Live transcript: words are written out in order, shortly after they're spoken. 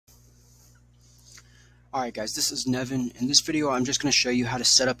Alright guys, this is Nevin. In this video I'm just going to show you how to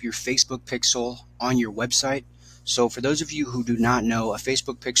set up your Facebook pixel on your website. So for those of you who do not know, a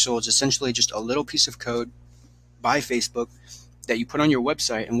Facebook pixel is essentially just a little piece of code by Facebook that you put on your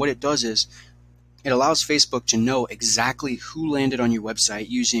website, and what it does is it allows Facebook to know exactly who landed on your website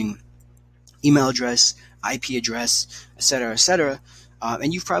using email address, IP address, etc., etc.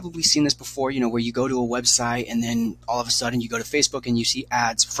 And you've probably seen this before, where you go to a website and then all of a sudden you go to Facebook and you see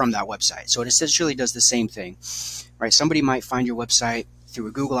ads from that website. So it essentially does the same thing, right? Somebody might find your website through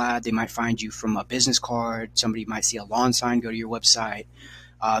a Google ad. They might find you from a business card. Somebody might see a lawn sign, go to your website.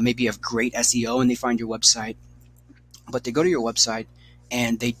 Maybe you have great SEO and they find your website, but they go to your website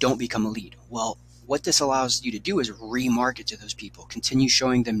and they don't become a lead. Well, what this allows you to do is remarket to those people, continue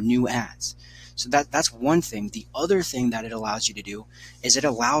showing them new ads. So that's one thing. The other thing that it allows you to do is it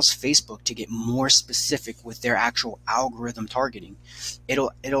allows Facebook to get more specific with their actual algorithm targeting.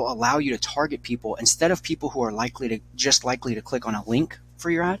 It'll allow you to target people instead of people who are likely to click on a link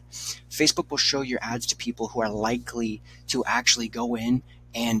for your ad. Facebook will show your ads to people who are likely to actually go in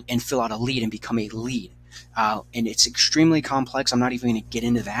and fill out a lead and become a lead. And it's extremely complex. I'm not even going to get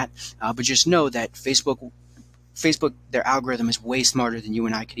into that, but just know that Facebook, their algorithm is way smarter than you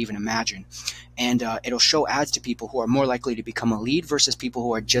and I could even imagine. And it'll show ads to people who are more likely to become a lead versus people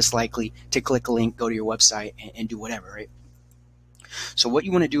who are just likely to click a link, go to your website, and do whatever, right? So what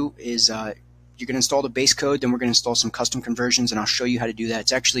you want to do is you're going to install the base code, then we're going to install some custom conversions, and I'll show you how to do that.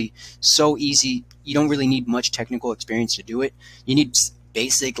 It's actually so easy. You don't really need much technical experience to do it. You need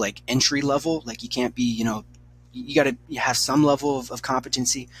basic, like entry level. Like you can't be, you got to have some level of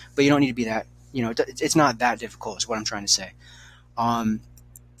competency, but you don't need to be that. It's not that difficult is what I'm trying to say.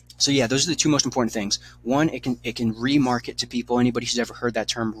 So yeah, those are the two most important things. One, it can remarket to people. Anybody who's ever heard that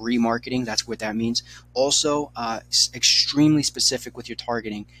term remarketing, that's what that means. Also, extremely specific with your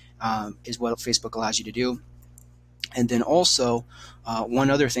targeting is what Facebook allows you to do. And then also, one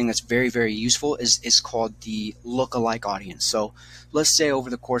other thing that's very, very useful is called the lookalike audience. So let's say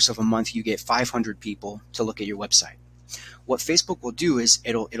over the course of a month you get 500 people to look at your website. What Facebook will do is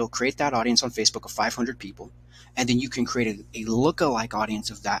it'll create that audience on Facebook of 500 people, and then you can create a lookalike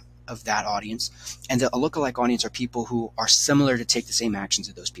audience of that audience. And a lookalike audience are people who are similar to take the same actions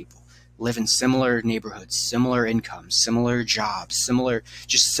of those people, live in similar neighborhoods, similar incomes, similar jobs, similar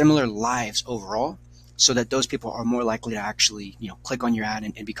lives overall, so that those people are more likely to actually click on your ad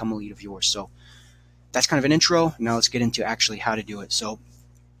and become a lead of yours. So that's kind of an intro. Now let's get into actually how to do it. So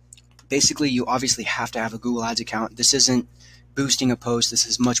basically, you obviously have to have a Google Ads account. This isn't boosting a post. This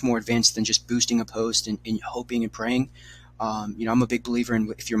is much more advanced than just boosting a post and hoping and praying. I'm a big believer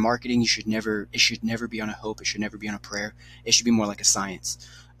in, if you're marketing, it should never be on a hope. It should never be on a prayer. It should be more like a science.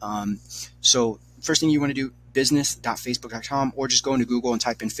 So first thing you want to do, business.facebook.com, or just go into Google and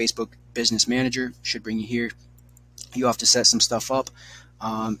type in Facebook Business Manager. Should bring you here. You have to set some stuff up.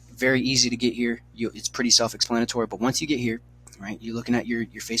 Very easy to get here. It's pretty self-explanatory, but once you get here, right, you're looking at your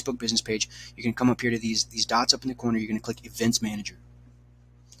Facebook business page, you can come up here to these dots up in the corner. You're going to click Events Manager.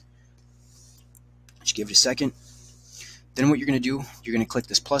 Just give it a second. Then what you're going to do, you're going to click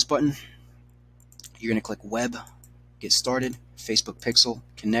this plus button. You're going to click Web, Get Started, Facebook Pixel,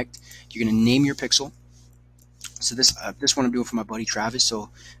 Connect. You're going to name your pixel. So this one I'm doing for my buddy Travis, so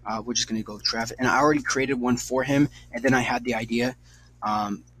we're just going to go with Travis. And I already created one for him, and then I had the idea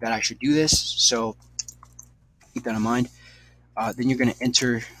that I should do this, so keep that in mind. Then you're going to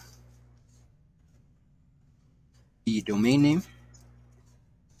enter the domain name.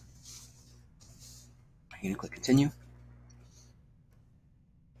 You're going to click Continue.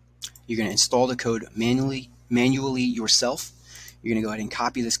 You're going to install the code manually yourself. You're going to go ahead and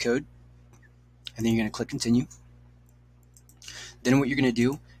copy this code, and then you're going to click Continue. Then what you're going to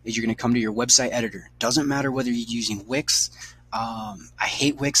do is you're going to come to your website editor. Doesn't matter whether you're using Wix. I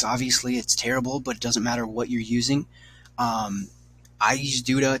hate Wix, obviously. It's terrible, but it doesn't matter what you're using. I use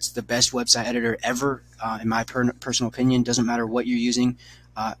Duda. It's the best website editor ever, in my personal opinion. Doesn't matter what you're using.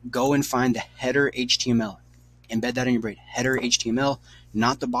 Go and find the header HTML. Embed that in your brain. Header HTML,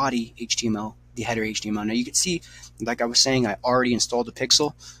 not the body HTML, the header HTML. Now you can see, like I was saying, I already installed the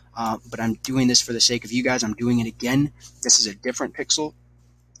pixel, but I'm doing this for the sake of you guys. I'm doing it again. This is a different pixel.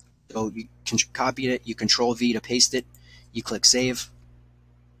 So you can copy it. You Control V to paste it. You click Save.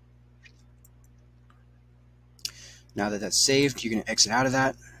 Now that that's saved, you're going to exit out of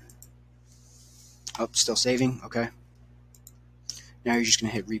that. Oh, still saving. Okay. Now you're just going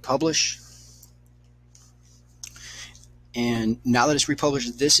to hit Republish. And now that it's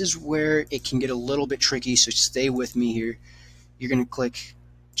republished, this is where it can get a little bit tricky, so stay with me here. You're going to click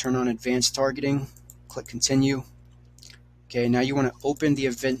Turn on Advanced Targeting, click Continue. Okay, now you want to open the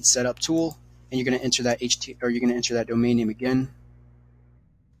Event Setup tool. and you're going to enter that you're going to enter that domain name again.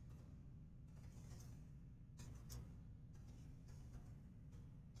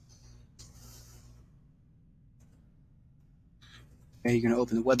 Okay, you're going to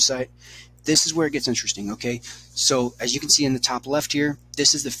open the website. This is where it gets interesting, okay? So as you can see in the top left here,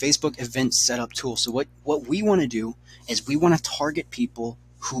 this is the Facebook event setup tool. So what we want to do is we want to target people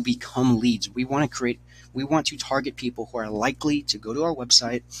who become leads. We want to target people who are likely to go to our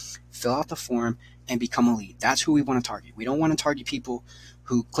website, fill out the form, and become a lead. That's who we want to target. We don't want to target people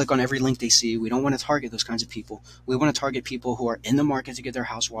who click on every link they see. We don't want to target those kinds of people. We want to target people who are in the market to get their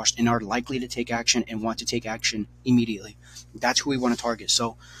house washed and are likely to take action and want to take action immediately. That's who we want to target.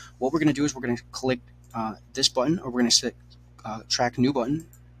 So what we're going to do is we're going to click this button, or we're going to select track new button.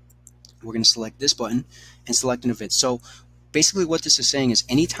 We're going to select this button and select an event. So basically what this is saying is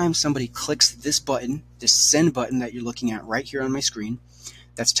anytime somebody clicks this button, this send button that you're looking at right here on my screen,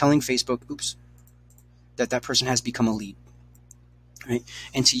 that's telling Facebook, oops, that person has become a lead. Right?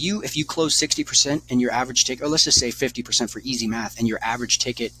 And to you, if you close 60% and your average ticket, or let's just say 50% for easy math, and your average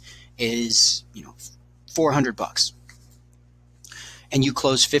ticket is, $400, and you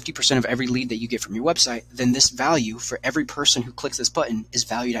close 50% of every lead that you get from your website, then this value for every person who clicks this button is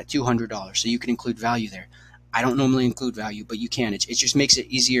valued at $200. So you can include value there. I don't normally include value, but you can. It just makes it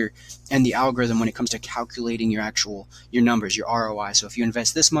easier in the algorithm when it comes to calculating your numbers, your ROI. So if you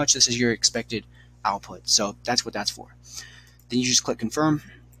invest this much, this is your expected output. So that's what that's for. Then you just click confirm.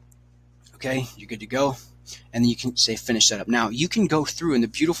 Okay, you're good to go. And then you can say finish setup. Now you can go through, and the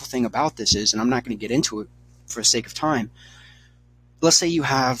beautiful thing about this is, and I'm not going to get into it for the sake of time, let's say you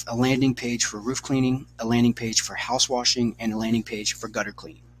have a landing page for roof cleaning, a landing page for house washing, and a landing page for gutter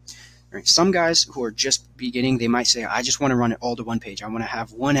cleaning. Right. Some guys who are just beginning, they might say, I just want to run it all to one page. I want to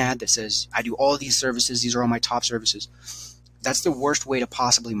have one ad that says, I do all of these services. These are all my top services. That's the worst way to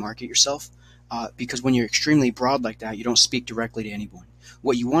possibly market yourself, because when you're extremely broad like that, you don't speak directly to anyone.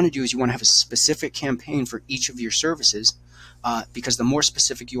 What you want to do is you want to have a specific campaign for each of your services, because the more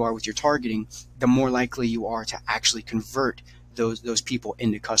specific you are with your targeting, the more likely you are to actually convert those people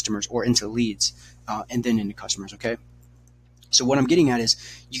into customers, or into leads, and then into customers, okay? So what I'm getting at is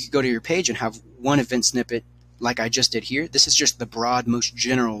you could go to your page and have one event snippet like I just did here. This is just the broad, most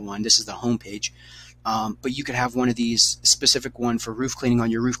general one. This is the home page. But you could have one of these specific one for roof cleaning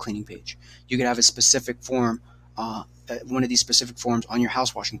on your roof cleaning page. You could have a specific form, one of these specific forms on your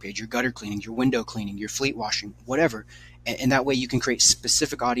house washing page, your gutter cleaning, your window cleaning, your fleet washing, whatever. And that way you can create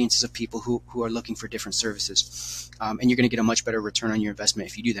specific audiences of people who are looking for different services. And you're going to get a much better return on your investment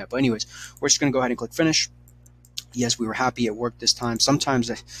if you do that. But anyways, we're just going to go ahead and click finish. Yes, we were happy it worked this time.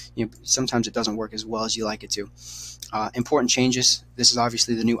 Sometimes, sometimes it doesn't work as well as you like it to. Important changes. This is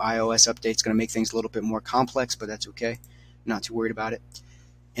obviously the new iOS update. It's going to make things a little bit more complex, but that's okay. Not too worried about it.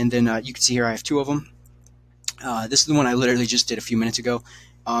 And then you can see here I have two of them. This is the one I literally just did a few minutes ago.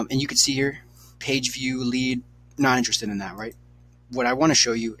 And you can see here, page view, lead, not interested in that, right? What I want to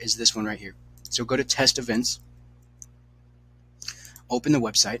show you is this one right here. So go to test events, open the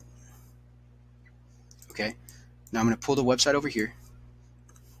website. Okay. Now I'm going to pull the website over here.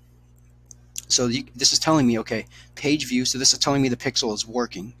 So this is telling me, okay, page view. So this is telling me the pixel is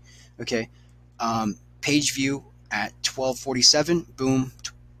working. Okay. Page view at 1247. Boom.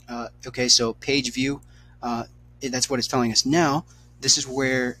 Okay. So page view, that's what it's telling us. Now, this is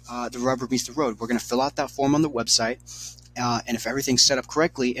where the rubber meets the road. We're going to fill out that form on the website. And if everything's set up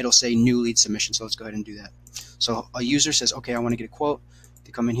correctly, it'll say new lead submission. So let's go ahead and do that. So a user says, okay, I want to get a quote.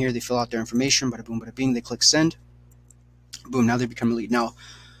 They come in here, they fill out their information, bada boom, bada bing, they click send. Boom, now they become a lead. Now,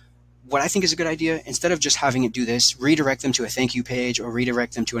 what I think is a good idea, instead of just having it do this, redirect them to a thank you page, or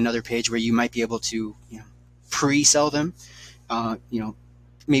redirect them to another page where you might be able to, pre-sell them.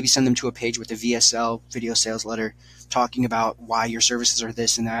 Maybe send them to a page with a VSL, video sales letter, talking about why your services are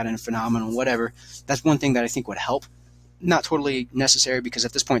this and that and phenomenal, whatever. That's one thing that I think would help. Not totally necessary, because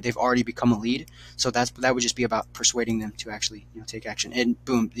at this point they've already become a lead. So that would just be about persuading them to actually take action. And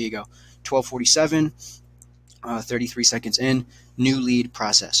boom, there you go. 1247. 33 seconds in, new lead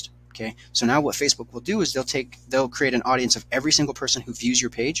processed. Okay, so now what Facebook will do is they'll create an audience of every single person who views your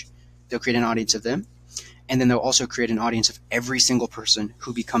page. They'll create an audience of them, and then they'll also create an audience of every single person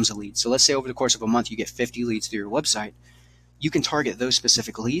who becomes a lead. So let's say over the course of a month you get 50 leads through your website. You can target those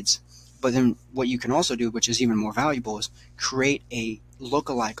specific leads, but then what you can also do, which is even more valuable, is create a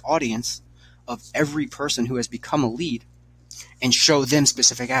lookalike audience of every person who has become a lead, and show them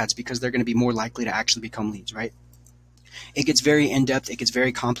specific ads, because they're going to be more likely to actually become leads, right? It gets very in-depth. It gets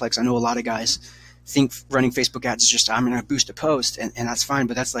very complex. I know a lot of guys think running Facebook ads is just, I'm going to boost a post, and that's fine,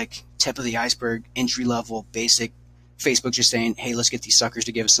 but that's like tip of the iceberg, entry-level, basic Facebook just saying, hey, let's get these suckers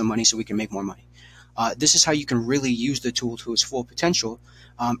to give us some money so we can make more money. This is how you can really use the tool to its full potential.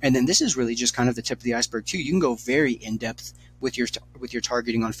 And then this is really just kind of the tip of the iceberg too. You can go very in depth with your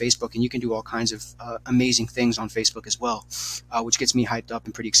targeting on Facebook, and you can do all kinds of amazing things on Facebook as well, which gets me hyped up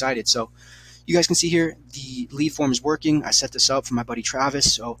and pretty excited. So you guys can see here the lead form is working. I set this up for my buddy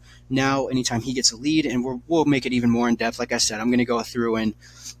Travis. So now anytime he gets a lead, and we'll make it even more in depth. Like I said, I'm going to go through and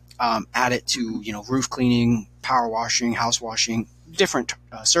add it to roof cleaning, power washing, house washing, different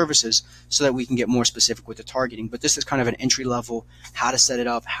services, so that we can get more specific with the targeting. But this is kind of an entry level, how to set it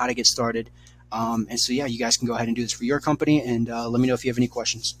up, how to get started. And so yeah, you guys can go ahead and do this for your company, and let me know if you have any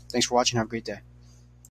questions. Thanks for watching. Have a great day.